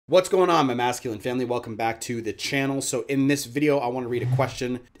What's going on, my masculine family? Welcome back to the channel. So in this video, I want to read a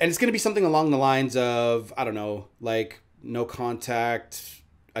question, and it's going to be something along the lines of, I don't know, like no contact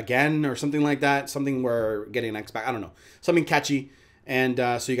again or something like that. Something where getting an ex back. I don't know. Something catchy. And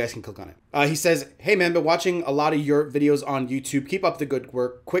so you guys can click on it. He says, hey man, been watching a lot of your videos on YouTube. Keep up the good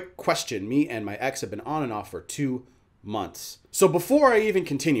work. Quick question. Me and my ex have been on and off for 2 months. So before I even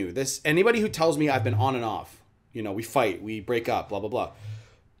continue this, anybody who tells me I've been on and off, you know, we fight, we break up, blah, blah, blah.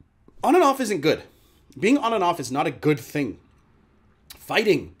 On and off isn't good. Being on and off is not a good thing.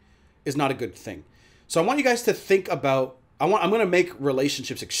 Fighting is not a good thing. So I want you guys to think about, I'm going to make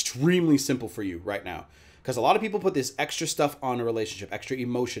relationships extremely simple for you right now. Because a lot of people put this extra stuff on a relationship, extra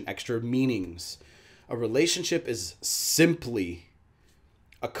emotion, extra meanings. A relationship is simply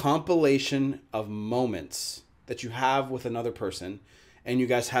a compilation of moments that you have with another person, and you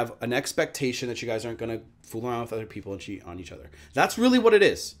guys have an expectation that you guys aren't going to fool around with other people and cheat on each other. That's really what it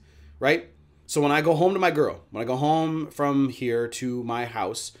is. Right? So when I go home to my girl, when I go home from here to my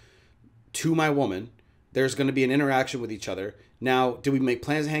house, to my woman, there's going to be an interaction with each other. Now, do we make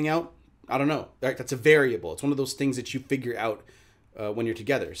plans to hang out? I don't know. That's a variable. It's one of those things that you figure out when you're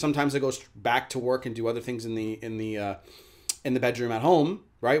together. Sometimes I go back to work and do other things in the bedroom at home,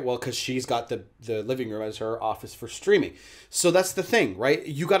 right? Well, because she's got the living room as her office for streaming. So that's the thing, right?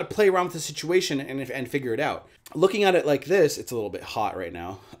 You got to play around with the situation and figure it out. Looking at it like this, it's a little bit hot right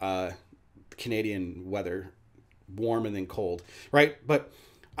now. Canadian weather, warm and then cold, right? But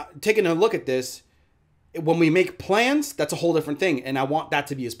taking a look at this, when we make plans, that's a whole different thing. And I want that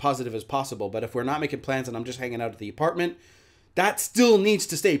to be as positive as possible. But if we're not making plans and I'm just hanging out at the apartment, that still needs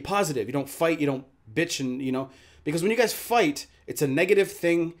to stay positive. You don't fight, you don't bitch, and you know, because when you guys fight, it's a negative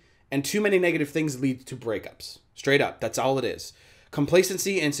thing, and too many negative things lead to breakups. Straight up, that's all it is.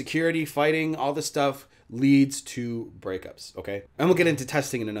 Complacency, insecurity, fighting, all this stuff leads to breakups, okay? And we'll get into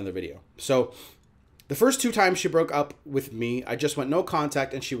testing in another video. So the first 2 times she broke up with me, I just went no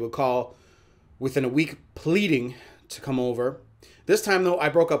contact, and she would call within a week pleading to come over. This time though, I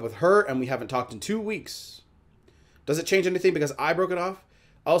broke up with her and we haven't talked in 2 weeks. Does it change anything because I broke it off?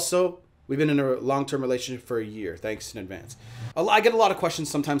 Also, we've been in a long-term relationship for a year. Thanks in advance. I get a lot of questions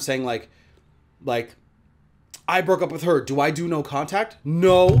sometimes saying like, I broke up with her. Do I do no contact?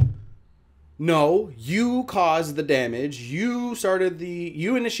 No. No, you caused the damage. You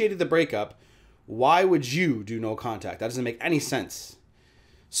initiated the breakup. Why would you do no contact? That doesn't make any sense.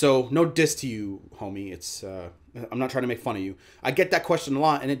 So no diss to you, homie. It's I'm not trying to make fun of you. I get that question a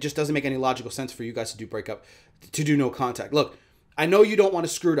lot, and it just doesn't make any logical sense for you guys to do no contact. Look, I know you don't want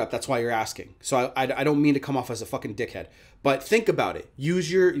to screw it up. That's why you're asking. So I don't mean to come off as a fucking dickhead. But think about it.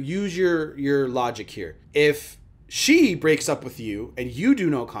 Use your logic here. If she breaks up with you and you do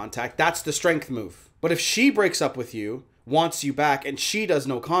no contact, that's the strength move. But if she breaks up with you, wants you back, and she does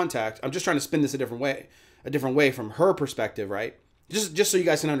no contact, I'm just trying to spin this a different way from her perspective, right? Just so you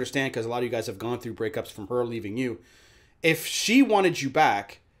guys can understand, because a lot of you guys have gone through breakups from her leaving you. If she wanted you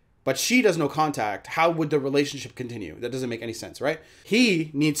back, but she does no contact, how would the relationship continue? That doesn't make any sense, right?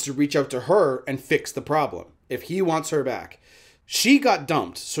 He needs to reach out to her and fix the problem if he wants her back. She got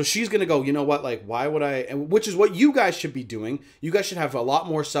dumped, so she's going to go, you know what, like, why would I? And which is what you guys should be doing. You guys should have a lot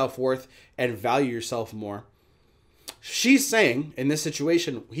more self-worth and value yourself more. She's saying, in this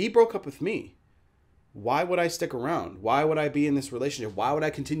situation, he broke up with me. Why would I stick around? Why would I be in this relationship? Why would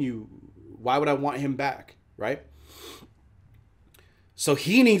I continue? Why would I want him back, right? So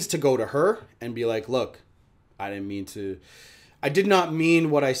he needs to go to her and be like, look, I did not mean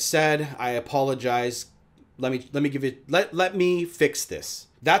what I said. I apologize. Let me fix this.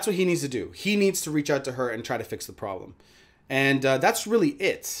 That's what he needs to do. He needs to reach out to her and try to fix the problem. And that's really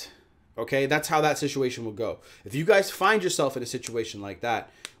it. Okay, that's how that situation will go. If you guys find yourself in a situation like that,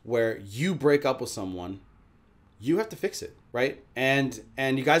 where you break up with someone, you have to fix it, right? And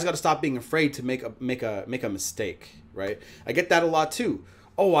you guys got to stop being afraid to make a mistake, right? I get that a lot too.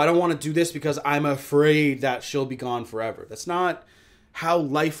 Oh, I don't want to do this because I'm afraid that she'll be gone forever. That's not how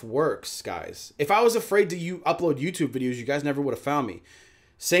life works, guys. If I was afraid to upload YouTube videos, you guys never would have found me.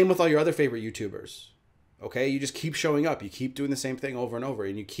 Same with all your other favorite YouTubers. Okay, you just keep showing up. You keep doing the same thing over and over,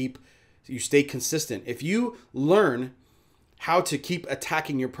 and you stay consistent. If you learn how to keep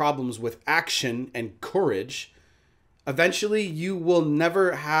attacking your problems with action and courage, eventually you will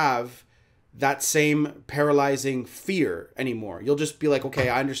never have that same paralyzing fear anymore. You'll just be like, okay,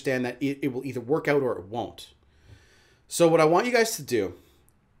 I understand that it will either work out or it won't. So what I want you guys to do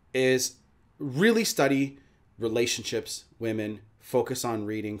is really study relationships, women, focus on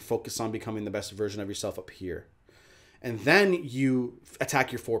reading, focus on becoming the best version of yourself up here. And then you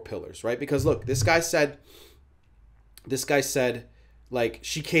attack your 4 pillars, right? Because look, this guy said, Like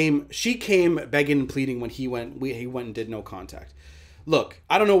she came begging and pleading when he went and did no contact. Look,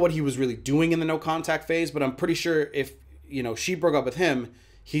 I don't know what he was really doing in the no contact phase, but I'm pretty sure if, you know, she broke up with him,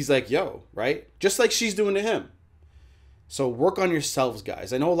 he's like, yo, right? Just like she's doing to him. So work on yourselves,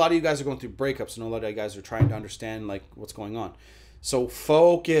 guys. I know a lot of you guys are going through breakups. I know a lot of you guys are trying to understand like what's going on. So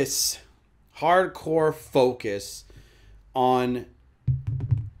focus, hardcore focus on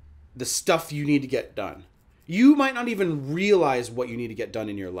the stuff you need to get done. You might not even realize what you need to get done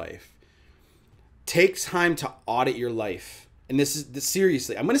in your life. Take time to audit your life. And this is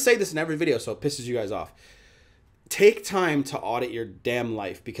seriously, I'm going to say this in every video so it pisses you guys off. Take time to audit your damn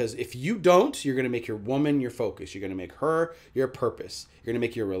life, because if you don't, you're going to make your woman your focus. You're going to make her your purpose. You're going to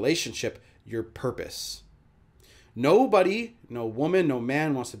make your relationship your purpose. Nobody, no woman, no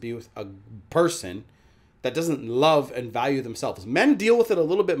man wants to be with a person that doesn't love and value themselves. Men deal with it a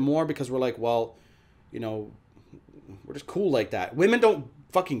little bit more because we're like, well, you know, we're just cool like that. Women don't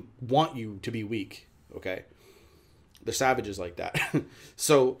fucking want you to be weak, okay? They're savages like that.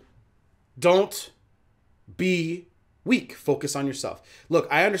 So don't be weak. Focus on yourself. Look,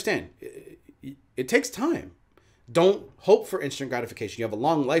 I understand. It takes time. Don't hope for instant gratification. You have a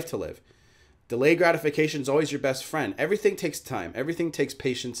long life to live. Delayed gratification is always your best friend. Everything takes time. Everything takes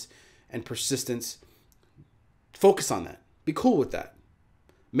patience and persistence. Focus on that. Be cool with that.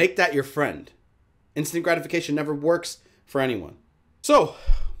 Make that your friend. Instant gratification never works for anyone. So,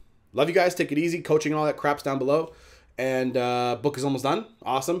 love you guys. Take it easy. Coaching and all that crap's down below. And book is almost done.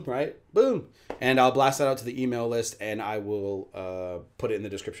 Awesome, right? Boom. And I'll blast that out to the email list, and I will put it in the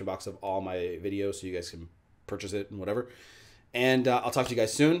description box of all my videos so you guys can purchase it and whatever. And I'll talk to you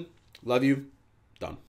guys soon. Love you. Done.